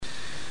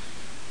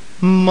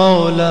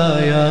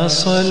مولاي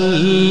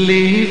صل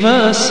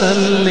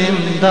وسلم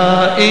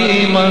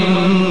دائما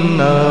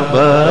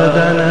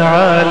ابدا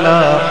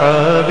على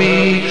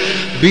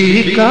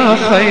حبيبك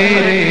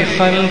خير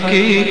خلق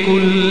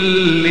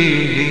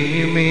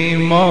كلهم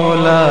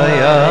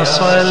مولاي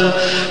صل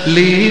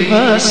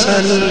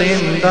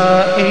وسلم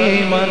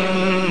دائما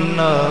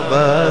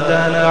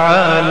ابدا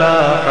على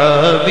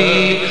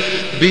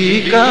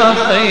حبيبك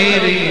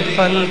خير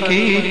خلق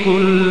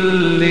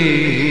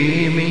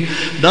كلهم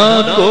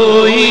نہ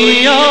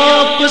کوئی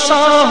آپ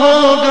سا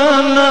ہوگا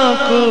نہ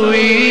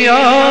کوئی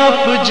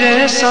آپ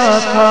جیسا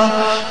تھا،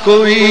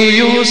 کوئی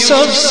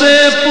یوسف سے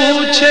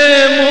پوچھے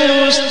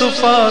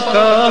مصطفیٰ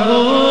کا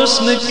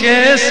حسن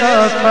کیسا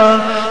تھا،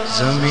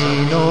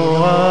 زمین و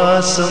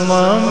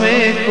آسماں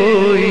میں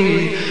کوئی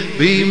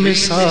بھی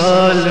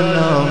مثال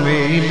نہ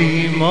ملی،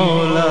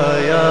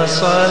 مولاي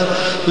صل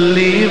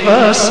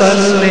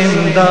وسلم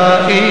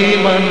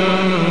دائما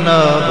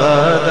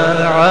ابدا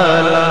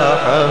على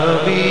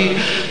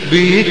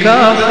حبيبك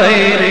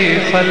خير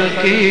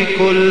خلق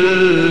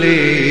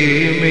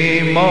كلهم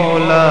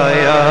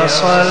مولاي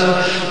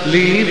صل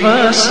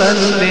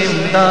وسلم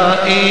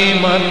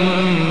دائما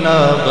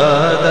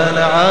ابدا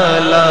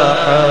على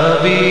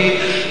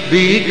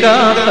حبيبك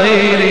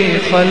خير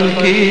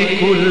خلق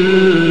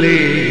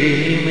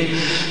كلهم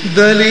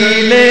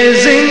دلیل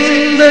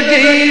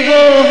زندگی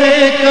وہ ہے،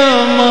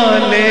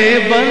 کمال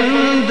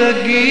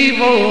بندگی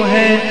وہ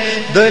ہے،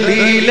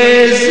 دلیل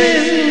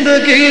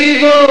زندگی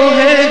وہ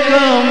ہے،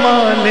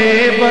 کمال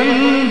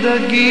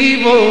بندگی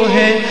وہ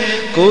ہے،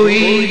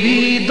 کوئی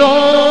بھی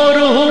دور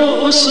ہو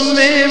اس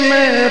میں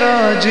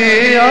معراج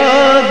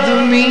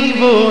آدمی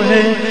وہ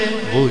ہے،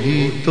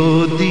 وہی تو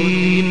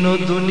دین و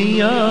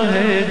دنیا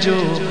ہے جو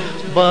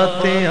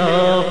باتیں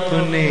آپ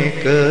نے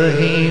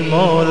کہیں،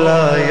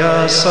 مولاي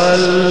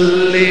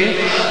صل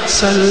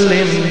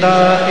وسلم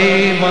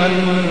دائما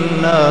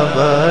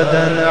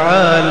ابدا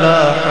على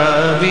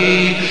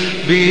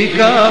حبيبك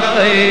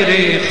خير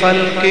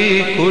خلق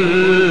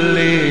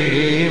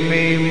كلهم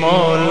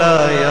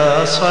مولاي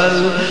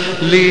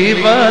صل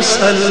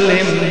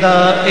وسلم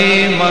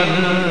دائما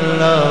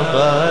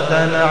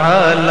ابدا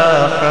على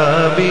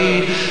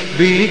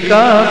حبيبك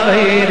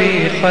خير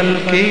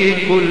خلق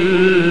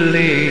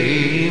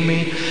كلهم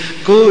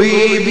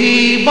کوئی بھی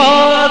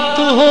بات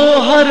ہو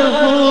ہر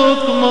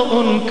حکم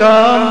ان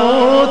کا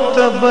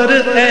معتبر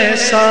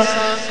ایسا،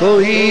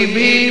 کوئی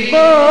بھی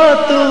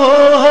بات ہو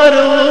ہر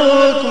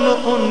حکم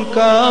ان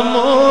کا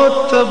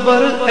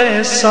معتبر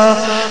ایسا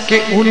کہ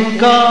ان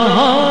کا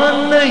ہاں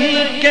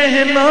نہیں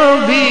کہنا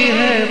بھی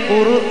ہے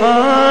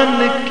قرآن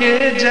کے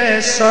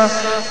جیسا،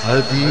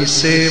 حدیث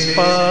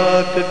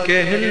پاک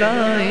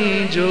کہلائیں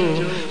جو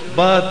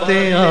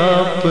باتیں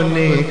آپ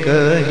نے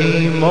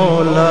کہیں،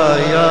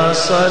 مولاي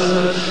صل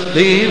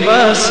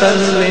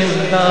وسلم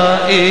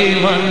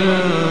دائما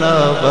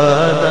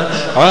ابدا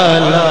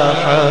على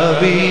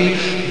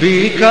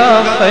حبيبك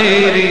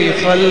خير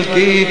خلق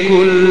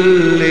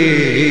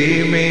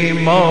كلهم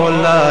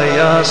مولاي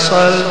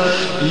صل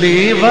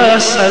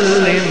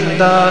وسلم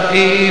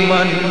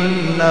دائما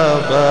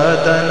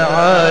ابدا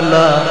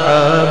على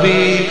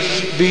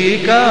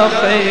حبيبك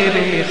خير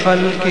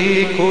خلق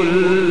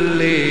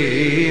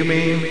كلهم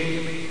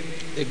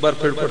ایک بار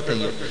پھر پڑھتے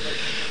ہیں،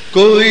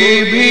 کوئی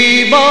بھی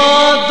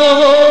بات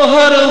ہو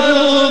ہر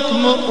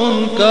حکم ان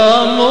کا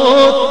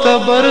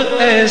معتبر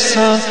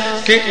ایسا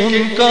کہ ان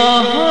کا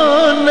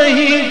ہاں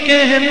نہیں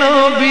کہنا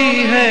بھی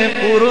ہے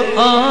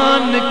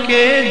قرآن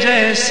کے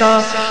جیسا،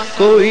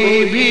 کوئی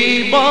بھی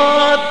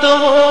بات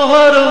ہو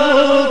ہر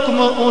حکم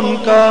ان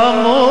کا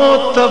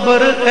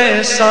معتبر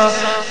ایسا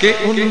کہ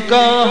ان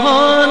کا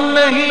ہاں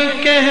نہیں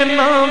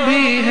کہنا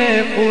بھی ہے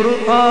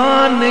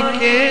قرآن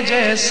کے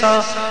جیسا،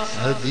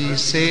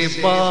 حدیث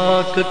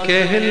پاک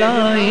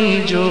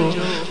کہلائیں جو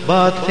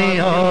باتیں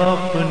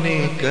آپ نے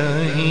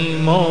کہیں،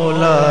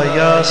 مولاي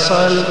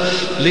صل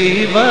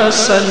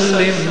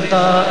وسلم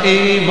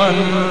دائما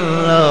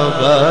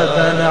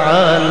ابدا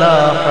على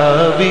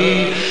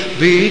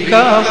حبيبك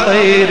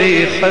خير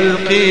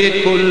خلق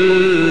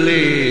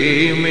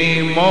كلهم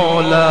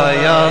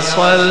مولاي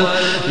صل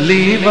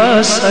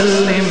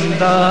وسلم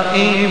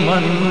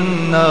دائما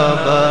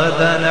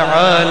ابدا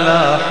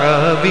على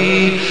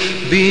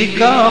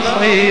حبيبك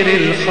خير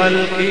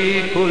الخلق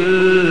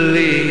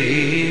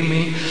كلهم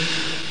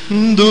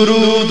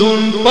درود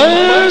ان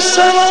پر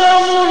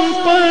سلام ان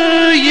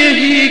پر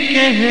یہی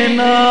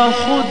کہنا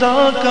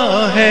خدا کا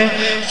ہے،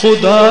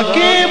 خدا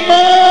کے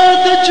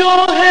بعد جو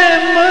ہے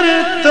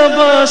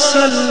مرتبہ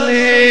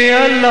صلی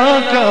اللہ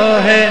کا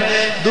ہے،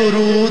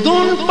 درود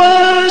ان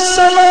پر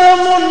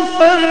سلام ان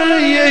پر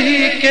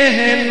یہی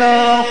کہنا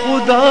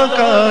خدا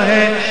کا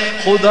ہے،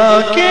 خدا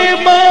کے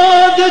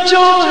بعد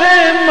جو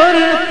ہے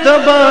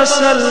مرتبہ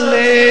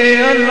صلی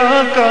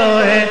اللہ کا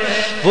ہے،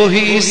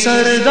 وہی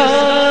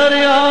سردار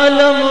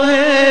عالم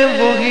ہے،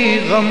 وہی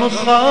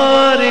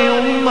غمخوار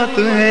امت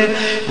ہے،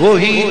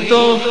 وہی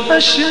تو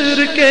حشر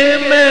کے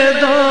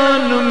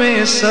میدان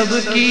میں سب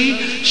کی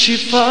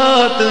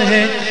شفاعت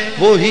ہے،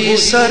 وہی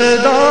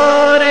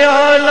سردار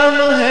عالم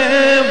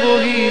ہے،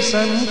 وہی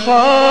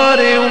خوار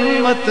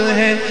امت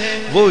ہے،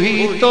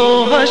 وہی تو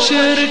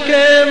حشر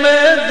کے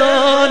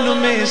میدان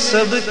میں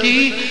سب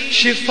کی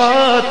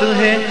شفاعت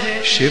ہے،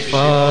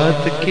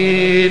 شفاعت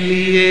کے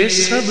لیے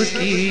سب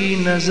کی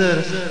نظر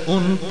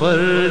ان پر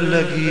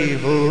لگی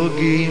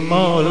ہوگی،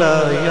 مولا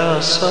یا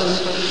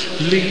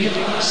صلی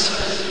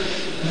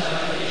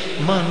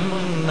من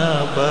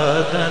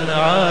ابدا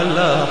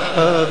علی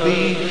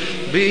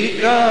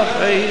حبیبک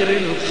خیر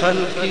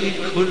الخلق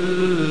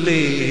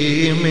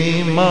کلہم،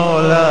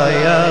 مولا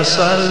یا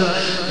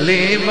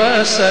صلی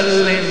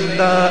وسلم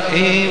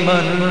دائما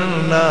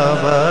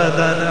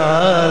ابدا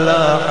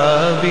علی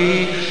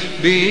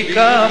حبیبک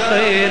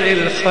خیر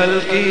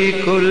الخلق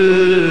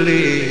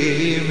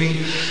کلہم،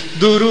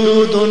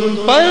 درود ان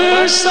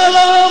پر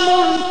سلام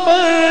ان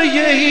پر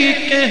یہی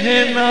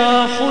کہنا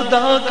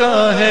خدا کا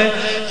ہے،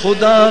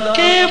 خدا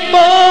کے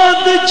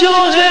بعد جو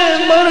ہے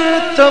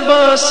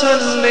مرتبہ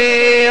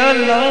صلی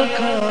اللہ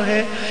کا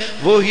ہے،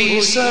 وہی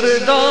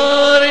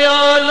سردار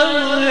عالم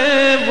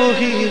ہے،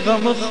 وہی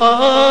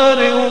غمخوار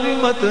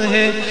امت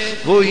ہے،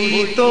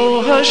 وہی تو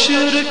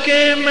حشر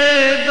کے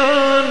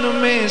میدان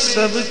میں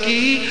سب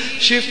کی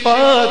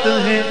شفاعت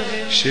ہے،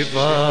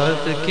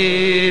 شفاعت کے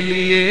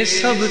لیے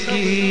سب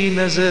کی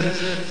نظر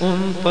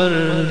ان پر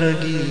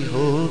لگی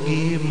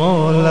ہوگی،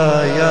 مولا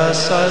یا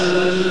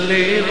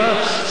صلی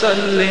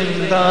وسلم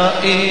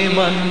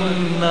دائما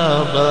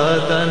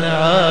ابدا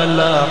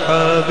علی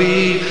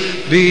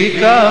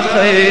حبیبک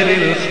خیر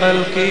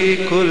الخلق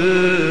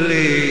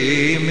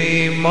کلہم،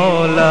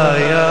 مولا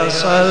یا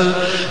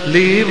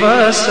صلی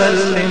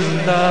وسلم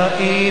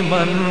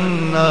دائما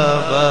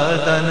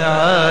ابدا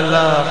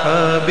علی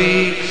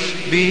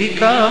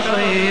حبیبک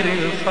خیر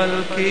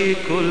الخلق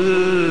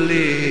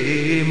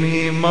کلہم،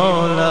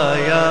 مولا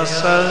یا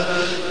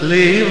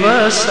صلی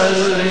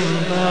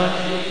وسلم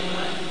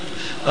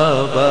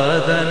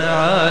ابدا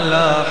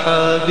علی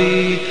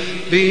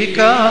حبیبک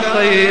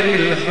خیر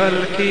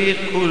الخلق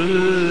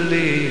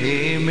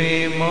کلہم،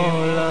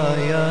 مولا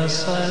یا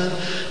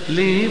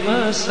صلی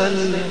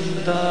وسلم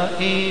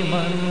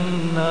دائما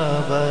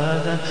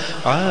ابدا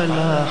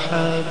علی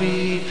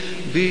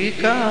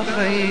حبیبک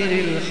خیر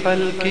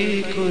الخلق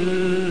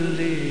کلہم۔